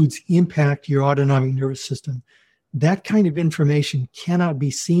foods impact your autonomic nervous system. That kind of information cannot be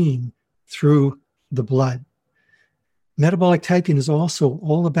seen through the blood. Metabolic typing is also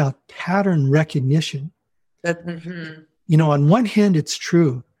all about pattern recognition. You know, on one hand, it's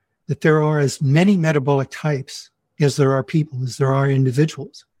true that there are as many metabolic types as there are people, as there are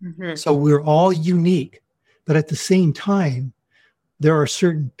individuals. So we're all unique. But at the same time, there are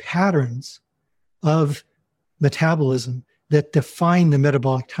certain patterns of metabolism that define the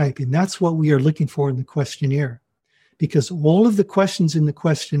metabolic type. And that's what we are looking for in the questionnaire. Because all of the questions in the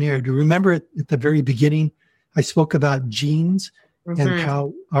questionnaire, do you remember at the very beginning, I spoke about genes and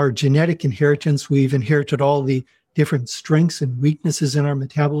how our genetic inheritance, we've inherited all the different strengths and weaknesses in our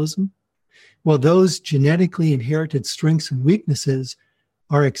metabolism. Well, those genetically inherited strengths and weaknesses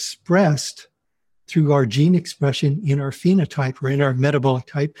are expressed through our gene expression in our phenotype or in our metabolic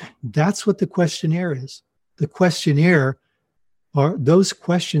type. That's what the questionnaire is. The questionnaire those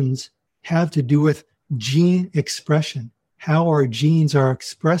questions have to do with gene expression, how our genes are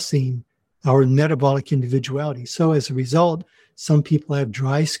expressing our metabolic individuality. So as a result, some people have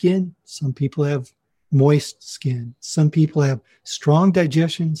dry skin, some people have moist skin, some people have strong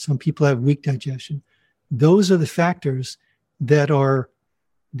digestion, some people have weak digestion. Those are the factors that are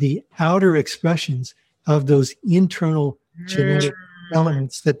the outer expressions of those internal genetic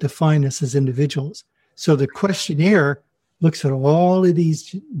elements that define us as individuals. So the questionnaire looks at all of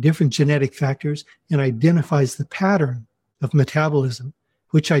these different genetic factors and identifies the pattern of metabolism,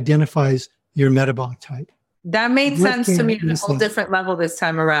 which identifies your metabolic type. That made sense to me on a whole different level this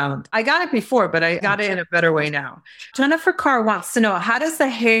time around. I got it before, but I got it in a better way now. Jennifer Carr wants to know, how does the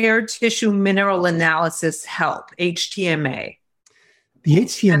hair tissue mineral analysis help, HTMA? The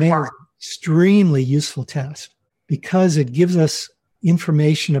HTMA is an extremely useful test because it gives us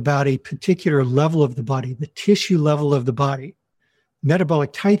information about a particular level of the body, the tissue level of the body.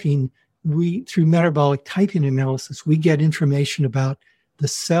 Metabolic typing, through metabolic typing analysis, we get information about the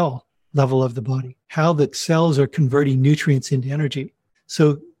cell level of the body, how the cells are converting nutrients into energy.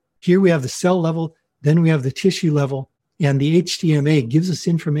 So here we have the cell level, then we have the tissue level, and the HTMA gives us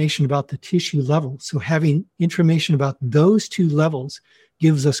information about the tissue level. So having information about those two levels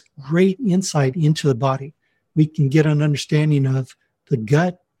gives us great insight into the body. We can get an understanding of the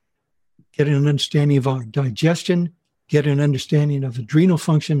gut, get an understanding of our digestion, get an understanding of adrenal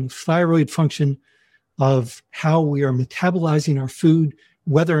function, thyroid function, of how we are metabolizing our food,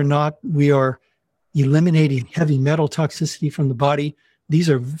 whether or not we are eliminating heavy metal toxicity from the body. These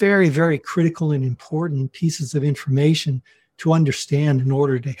are very, very critical and important pieces of information to understand in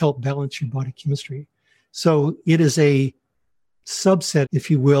order to help balance your body chemistry. So it is a subset, if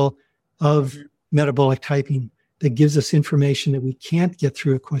you will, of metabolic typing that gives us information that we can't get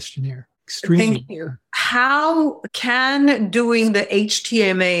through a questionnaire. Extremely. Thank you. How can doing the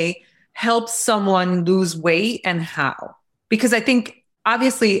HTMA help someone lose weight, and how? Because I think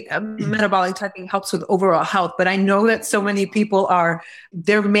obviously metabolic typing helps with overall health, but I know that so many people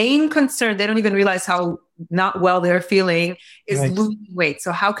their main concern, they don't even realize how not well they're feeling, is losing weight.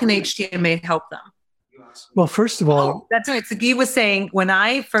 So how can HTMA help them? Well, first of all, that's right. So Guy was saying, when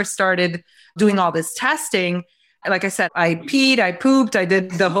I first started doing all this testing, like I said, I peed, I pooped, I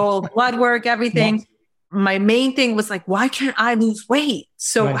did the whole blood work, everything. Yes. My main thing was like, why can't I lose weight?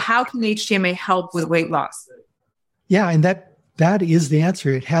 So how can HTMA help with weight loss? Yeah, and that is the answer.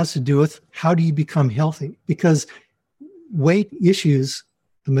 It has to do with how do you become healthy? Because weight issues,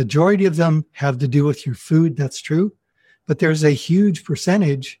 the majority of them have to do with your food. That's true. But there's a huge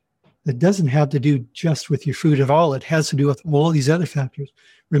percentage that doesn't have to do just with your food at all. It has to do with all these other factors.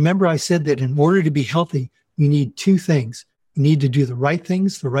 Remember, I said that in order to be healthy, you need two things. You need to do the right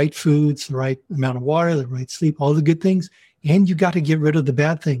things, the right foods, the right amount of water, the right sleep, all the good things. And you got to get rid of the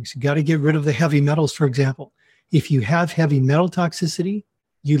bad things. You got to get rid of the heavy metals, for example. If you have heavy metal toxicity,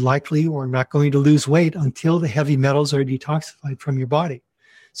 you likely are not going to lose weight until the heavy metals are detoxified from your body.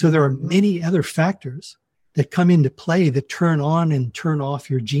 So there are many other factors that come into play that turn on and turn off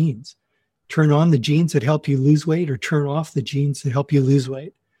your genes. Turn on the genes that help you lose weight or turn off the genes that help you lose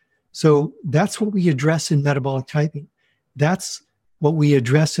weight. So that's what we address in metabolic typing. That's what we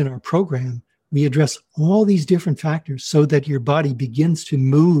address in our program. We address all these different factors so that your body begins to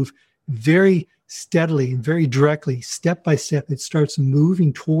move very steadily and very directly, step by step. It starts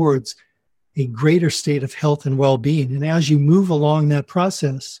moving towards a greater state of health and well-being. And as you move along that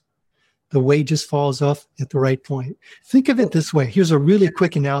process, the weight just falls off at the right point. Think of it this way. Here's a really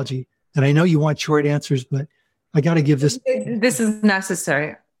quick analogy. And I know you want short answers, but I got to give this. This is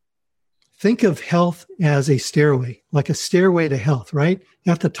necessary. Think of health as a stairway, like a stairway to health, right?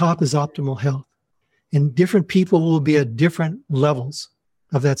 At the top is optimal health. And different people will be at different levels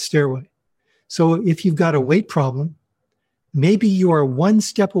of that stairway. So if you've got a weight problem, maybe you are one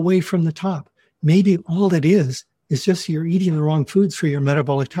step away from the top. Maybe all it is just you're eating the wrong foods for your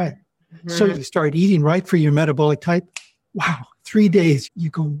metabolic type. Mm-hmm. So you start eating right for your metabolic type. Wow, 3 days, you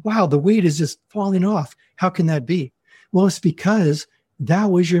go, wow, the weight is just falling off. How can that be? Well, it's because that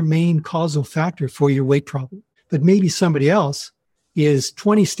was your main causal factor for your weight problem. But maybe somebody else is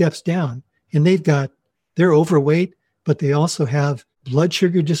 20 steps down and they're overweight, but they also have blood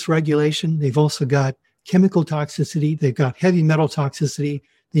sugar dysregulation. They've also got chemical toxicity. They've got heavy metal toxicity.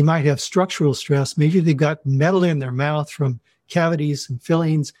 They might have structural stress. Maybe they've got metal in their mouth from cavities and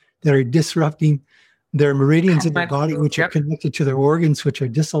fillings that are disrupting their meridians in their body, which are connected to their organs, which are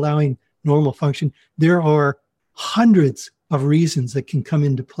disallowing normal function. There are hundreds of reasons that can come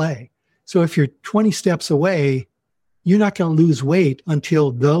into play. So if you're 20 steps away, you're not going to lose weight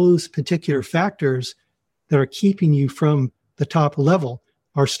until those particular factors that are keeping you from the top level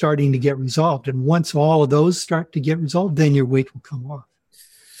are starting to get resolved. And once all of those start to get resolved, then your weight will come off.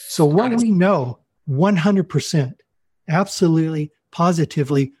 So what we know 100%, absolutely,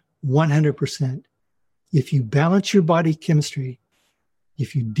 positively, 100%, if you balance your body chemistry,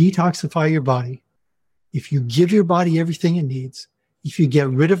 if you detoxify your body, if you give your body everything it needs, if you get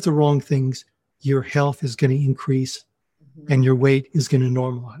rid of the wrong things, your health is going to increase and your weight is going to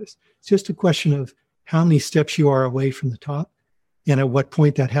normalize. It's just a question of how many steps you are away from the top and at what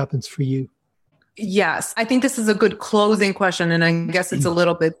point that happens for you. Yes, I think this is a good closing question. And I guess it's a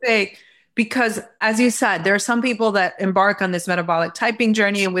little bit big because, as you said, there are some people that embark on this metabolic typing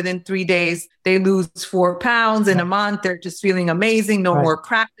journey and within 3 days, they lose 4 pounds. In a month, they're just feeling amazing. No more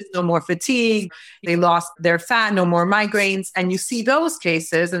crashes, no more fatigue. They lost their fat, no more migraines. And you see those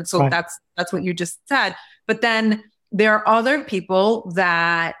cases. And so that's what you just said. But then there are other people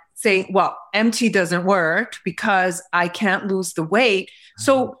that say, well, MT doesn't work because I can't lose the weight.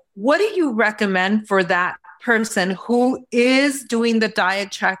 So what do you recommend for that person who is doing the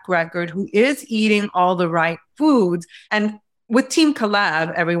diet check record, who is eating all the right foods? And with Team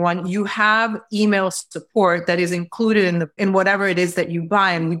Collab, everyone, you have email support that is included in whatever it is that you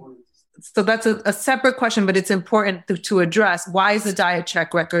buy. And so that's a separate question, but it's important to address. Why is the diet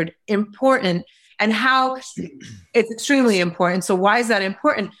check record important? And how it's extremely important. So why is that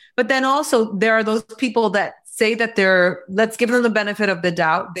important? But then also there are those people that say that let's give them the benefit of the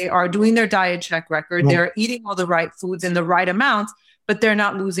doubt. They are doing their diet check record. Right. They're eating all the right foods in the right amounts, but they're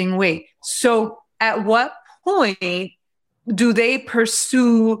not losing weight. So at what point do they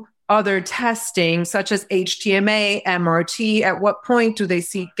pursue other testing such as HTMA, MRT? At what point do they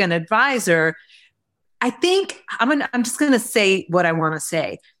seek an advisor? I think I'm just going to say what I want to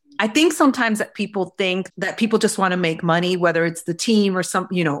say. I think sometimes that people think that people just want to make money, whether it's the team or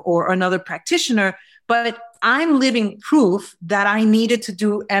or another practitioner. But I'm living proof that I needed to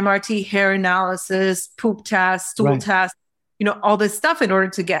do MRT, hair analysis, poop test, stool test, all this stuff in order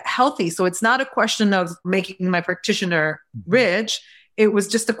to get healthy. So it's not a question of making my practitioner rich. It was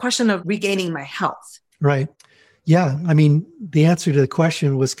just a question of regaining my health. Right. Yeah. I mean, the answer to the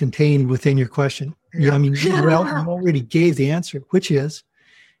question was contained within your question. Yeah. I mean, you already gave the answer, which is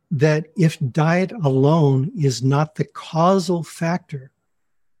that if diet alone is not the causal factor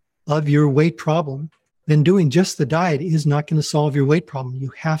of your weight problem, then doing just the diet is not going to solve your weight problem.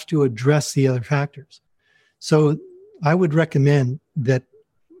 You have to address the other factors. So I would recommend that,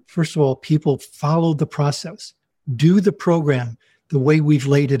 first of all, people follow the process, do the program the way we've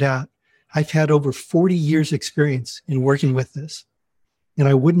laid it out. I've had over 40 years experience in working with this, and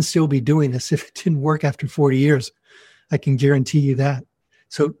I wouldn't still be doing this if it didn't work after 40 years. I can guarantee you that.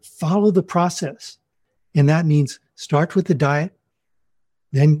 So follow the process. And that means start with the diet,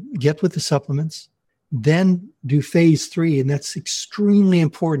 then get with the supplements, then do phase 3. And that's extremely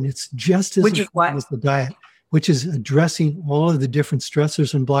important. It's just as important as the diet. which is addressing all of the different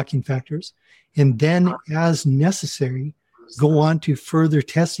stressors and blocking factors. And then, as necessary, go on to further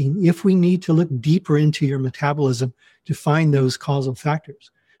testing if we need to look deeper into your metabolism to find those causal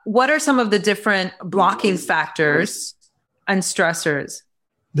factors. What are some of the different blocking factors and stressors?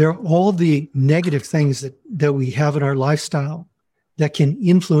 They're all the negative things that we have in our lifestyle that can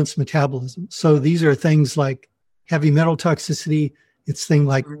influence metabolism. So these are things like heavy metal toxicity. It's things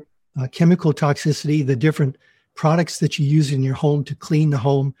like chemical toxicity, the different products that you use in your home to clean the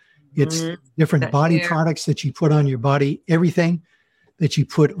home. It's different body products that you put on your body, everything that you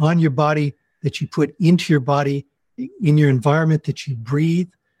put on your body, that you put into your body, in your environment that you breathe.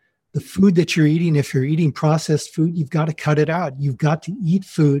 The food that you're eating, if you're eating processed food, you've got to cut it out. You've got to eat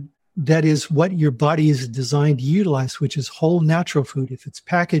food that is what your body is designed to utilize, which is whole natural food. If it's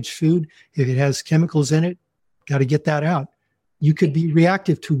packaged food, if it has chemicals in it, got to get that out. You could be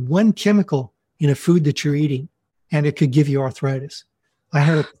reactive to one chemical in a food that you're eating, and it could give you arthritis. I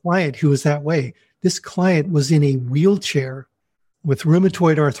had a client who was that way. This client was in a wheelchair with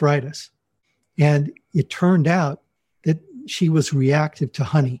rheumatoid arthritis, and it turned out that she was reactive to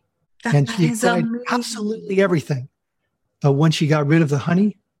honey. And she tried absolutely everything. But when she got rid of the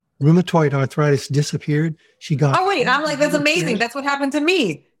honey, rheumatoid arthritis disappeared. She got... Oh, wait. I'm like, that's amazing. That's what happened to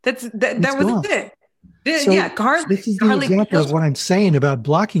me. That was it. So this is the example of what I'm saying about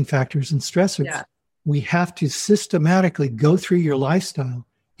blocking factors and stressors. Yeah. We have to systematically go through your lifestyle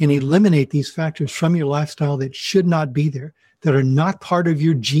and eliminate these factors from your lifestyle that should not be there, that are not part of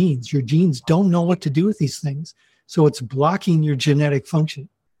your genes. Your genes don't know what to do with these things. So it's blocking your genetic function.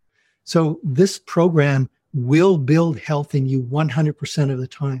 So this program will build health in you 100% of the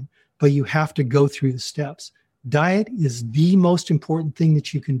time, but you have to go through the steps. Diet is the most important thing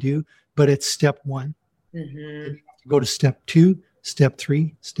that you can do, but it's step one. Go to step 2, step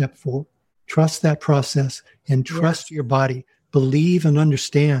 3, step 4. Trust that process and trust your body. Believe and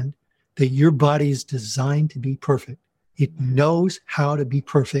understand that your body is designed to be perfect. It knows how to be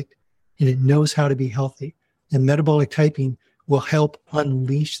perfect, and it knows how to be healthy. And metabolic typing will help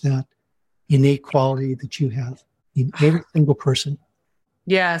unleash that innate quality that you have in every single person.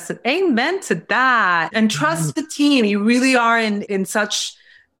 Yes. Amen to that. And trust the team. You really are in such,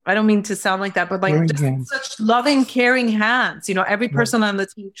 I don't mean to sound like that, but like just such loving, caring hands. You know, every person on the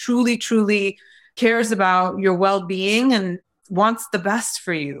team truly, truly cares about your well-being and wants the best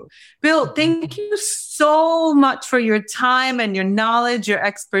for you. Bill, thank you so much for your time and your knowledge, your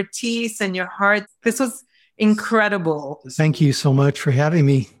expertise, and your heart. This was incredible. Thank you so much for having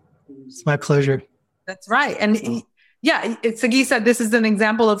me. It's my pleasure. That's right. And yeah, Sagi said this is an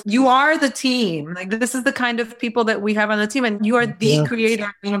example of you are the team. Like this is the kind of people that we have on the team, and you are the creator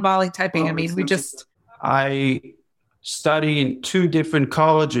of metabolic typing. I mean, I studied in 2 different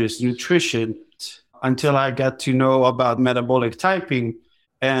colleges, nutrition, until I got to know about metabolic typing.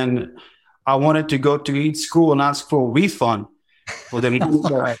 And I wanted to go to each school and ask for a refund for the money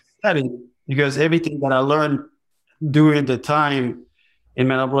that I studied, because everything that I learned during the time in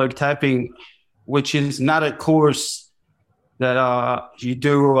metabolic typing, which is not a course that you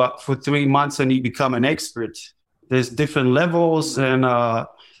do for 3 months and you become an expert. There's different levels, and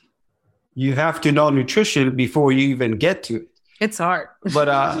you have to know nutrition before you even get to it. It's hard.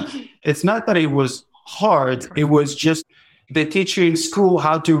 But it's not that it was hard. It was just they teach you in school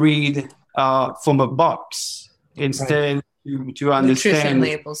how to read from a box instead to understand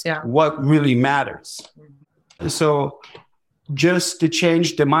labels, what really matters. So just to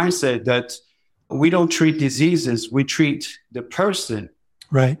change the mindset that we don't treat diseases, we treat the person.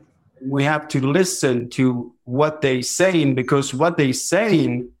 Right. We have to listen to what they're saying, because what they're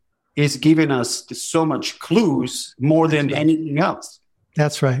saying is giving us so much clues more than anything else.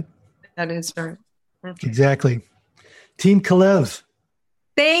 That's right. That is right. Okay. Exactly. Team Kalev.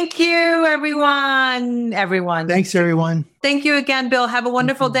 Thank you, everyone. Thanks, everyone. Thank you again, Bill. Have a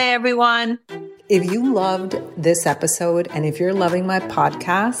wonderful day, everyone. If you loved this episode and if you're loving my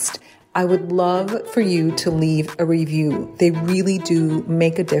podcast, I would love for you to leave a review. They really do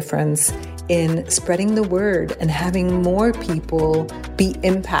make a difference in spreading the word and having more people be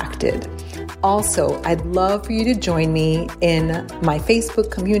impacted. Also, I'd love for you to join me in my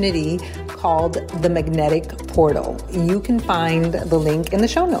Facebook community called The Magnetic Portal. You can find the link in the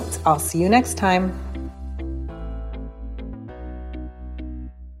show notes. I'll see you next time.